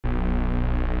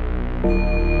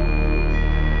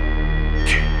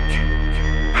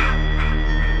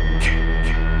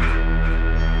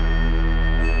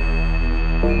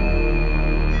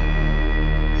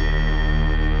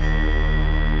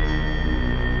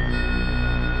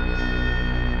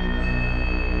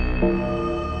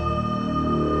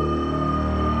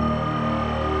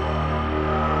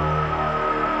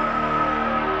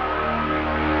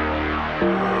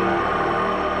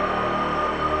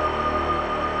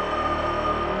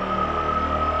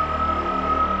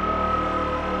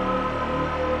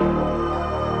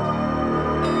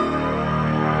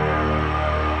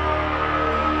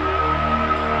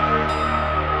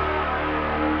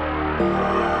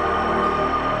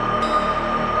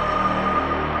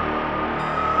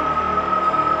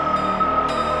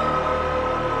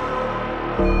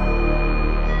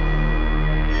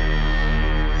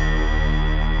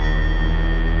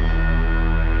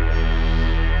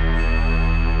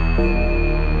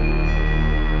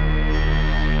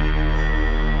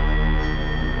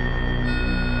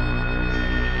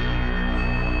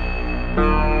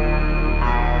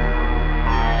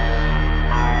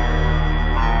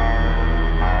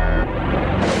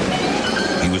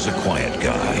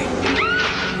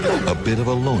Bit of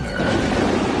a loner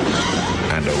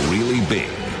and a really big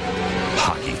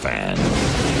hockey fan.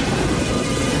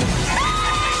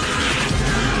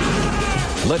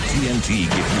 Let TNT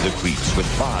give you the creeps with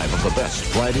 5 of the best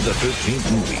Friday the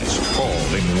 13th movies,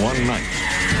 all in one night.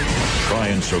 Try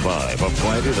and survive a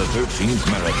Friday the 13th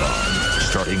marathon,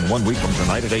 starting 1 week from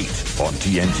tonight at 8 on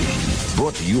TNT.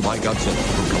 Brought to you by Godzilla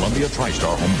from Columbia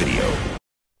TriStar Home Video.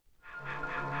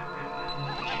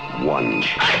 1,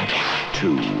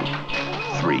 2,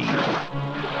 3,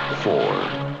 4,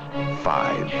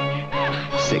 5,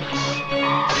 6,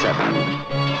 7,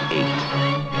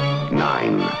 8,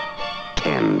 9,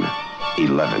 10,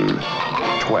 11,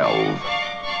 12.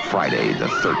 Friday the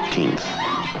 13th.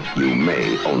 You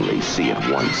may only see it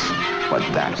once, but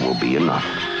that will be enough.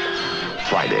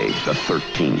 Friday the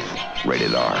 13th,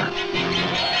 rated R.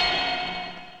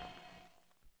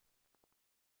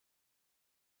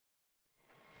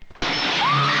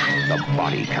 The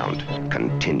body count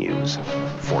continues.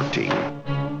 14,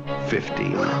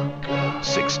 15,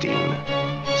 16,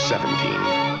 17,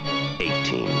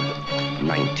 18,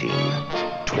 19,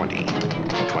 20,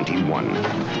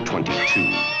 21,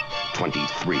 22,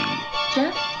 23.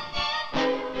 Jeff?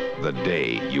 The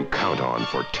day you count on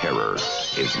for terror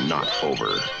is not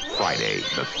over. Friday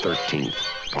the 13th,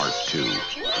 Part 2,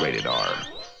 rated R.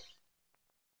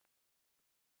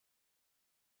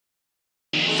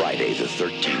 Friday the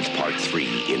 13th, Part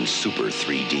 3 in Super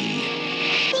 3D.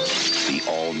 The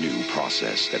all-new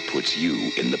process that puts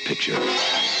you in the picture.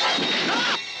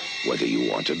 Whether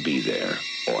you want to be there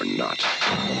or not.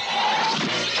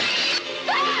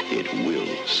 It will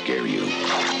scare you.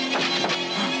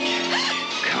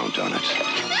 Count on it.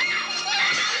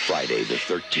 Friday the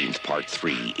 13th, Part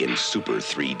 3 in Super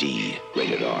 3D,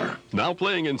 rated R. Now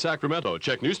playing in Sacramento.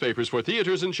 Check newspapers for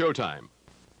theaters and showtime.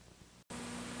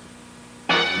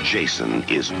 Jason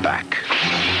is back.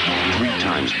 3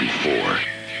 times before.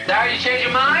 Sorry to change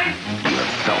your mind? You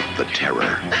have felt the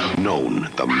terror, known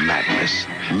the madness,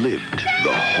 lived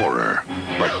the horror.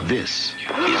 But this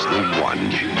is the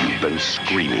one you've been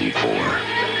screaming for.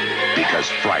 Because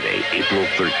Friday, April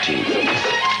 13th,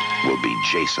 will be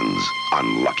Jason's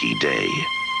unlucky day.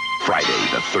 Friday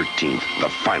the 13th, the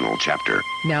final chapter.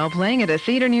 Now playing at a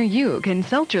theater near you.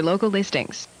 Consult your local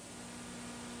listings.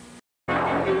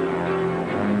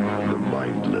 The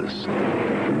mindless,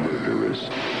 murderous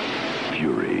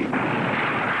fury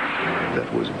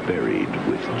that was buried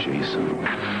with Jason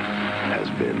has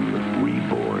been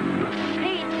reborn.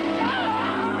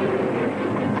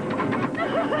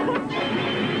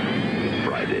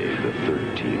 Friday the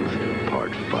 13th,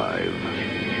 Part 5.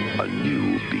 A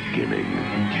new beginning.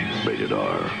 Rated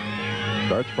R.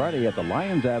 Starts Friday at the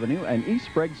Lyons Avenue and East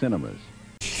Sprague Cinemas.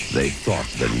 They thought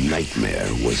the nightmare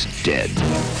was dead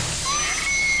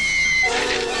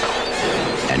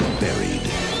and buried.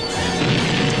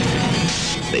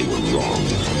 They were wrong.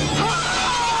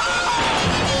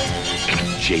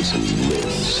 Jason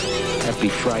lives. Happy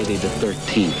Friday the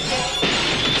 13th.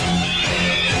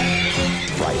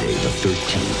 Friday the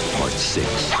 13th, Part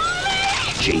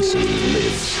 6. Jason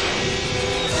lives.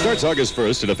 Starts August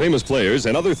 1st at a Famous Players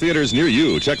and other theaters near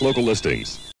you. Check local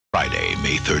listings. Friday,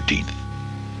 May 13th.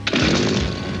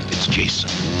 It's Jason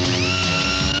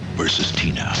versus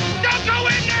Tina. Don't go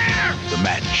in there! The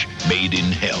match made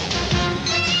in hell.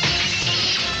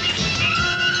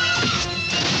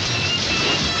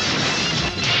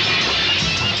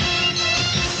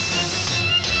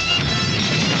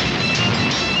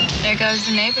 There goes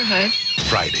the neighborhood.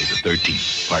 Friday the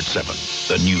 13th, Part 7,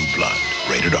 The New Blood,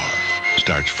 rated R.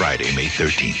 Starts Friday, May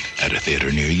 13th at a theater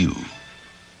near you.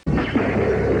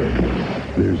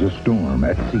 There's a storm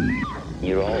at sea.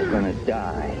 You're all gonna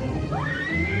die.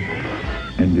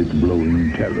 And it's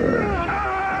blowing terror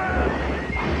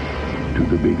to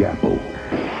the Big Apple.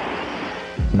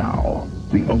 Now,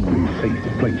 the only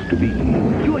safe place to be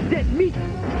You are dead meat!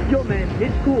 Yo, man,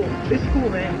 it's cool. It's cool,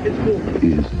 man. It's cool.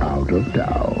 is out of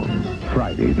town.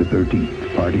 Friday the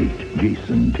 13th, Part 8,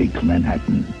 Jason Takes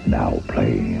Manhattan. Now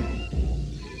playing.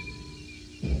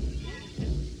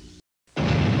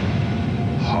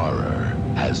 Horror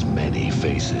has many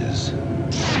faces,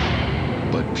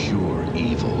 but pure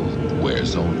evil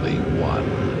wears only one.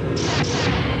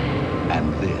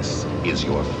 And this is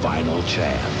your final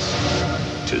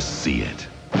chance to see it.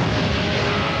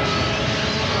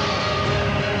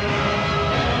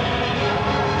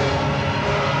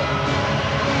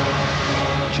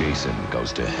 Jason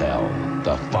Goes to Hell,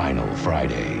 the final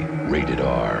Friday, rated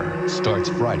R. Starts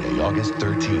Friday, August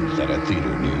 13th at a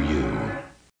theater near you.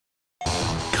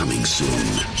 Coming soon.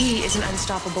 He is an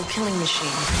unstoppable killing machine.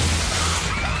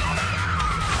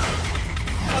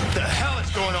 What the hell is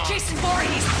going on? Jason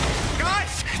Voorhees!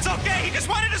 Guys, it's okay. He just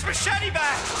wanted his machete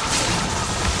back.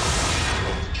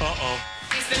 Uh-oh.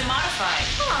 He's been modified.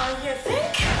 Oh, you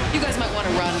think? You guys might want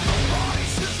to run.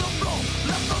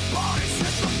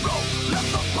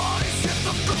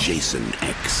 Jason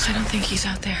X. I don't think he's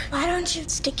out there. Why don't you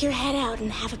stick your head out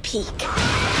and have a peek?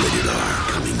 Rated R,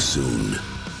 coming soon.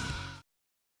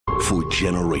 For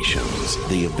generations,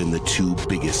 they have been the two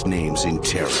biggest names in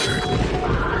terror.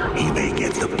 He may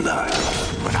get the blood,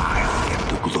 but I'll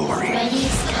get the glory. But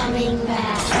he's coming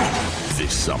back.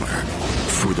 This summer,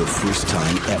 for the first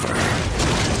time ever,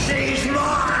 She's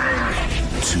mine!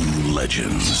 two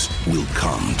legends will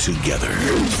come together.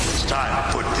 It's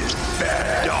time to put this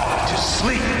bad dog to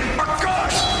sleep.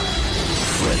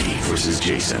 Freddy vs.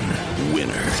 Jason.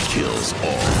 Winner kills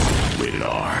all. Rated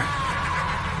R.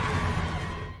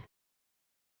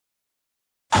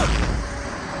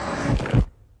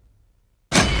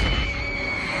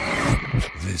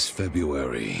 This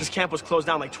February, This camp was closed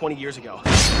down like 20 years ago.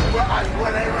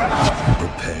 prepare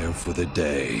for the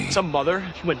day Some mother,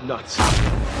 he went nuts.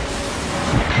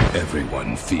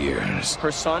 everyone fears.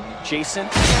 Her son, Jason,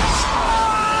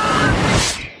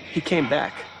 he came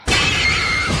back.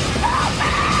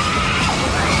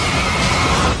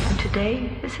 Today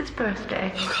is his birthday.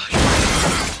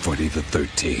 Friday the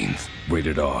 13th,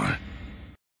 rated R.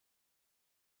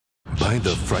 Buy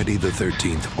the Friday the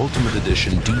 13th Ultimate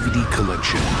Edition DVD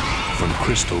collection from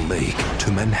Crystal Lake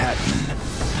to Manhattan.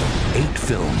 8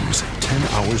 films, 10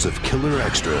 hours of killer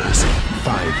extras,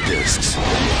 5 discs.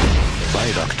 Buy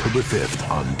it October 5th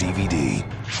on DVD.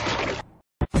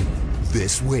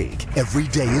 This week, every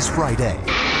day is Friday.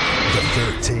 The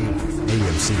 13th,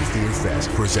 AMC Fear Fest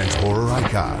presents horror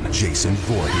icon Jason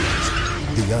Voorhees.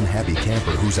 The unhappy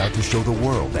camper who's out to show the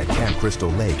world that Camp Crystal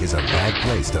Lake is a bad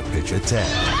place to pitch a tent.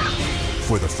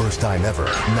 For the first time ever,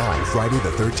 9 Friday the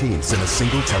 13th in a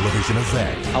single television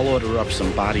event. I'll order up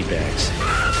some body bags.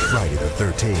 Friday the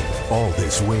 13th, all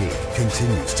this week,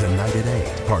 continues tonight at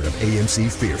 8. Part of AMC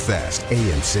Fear Fest.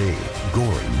 AMC,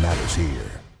 gory matters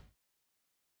here.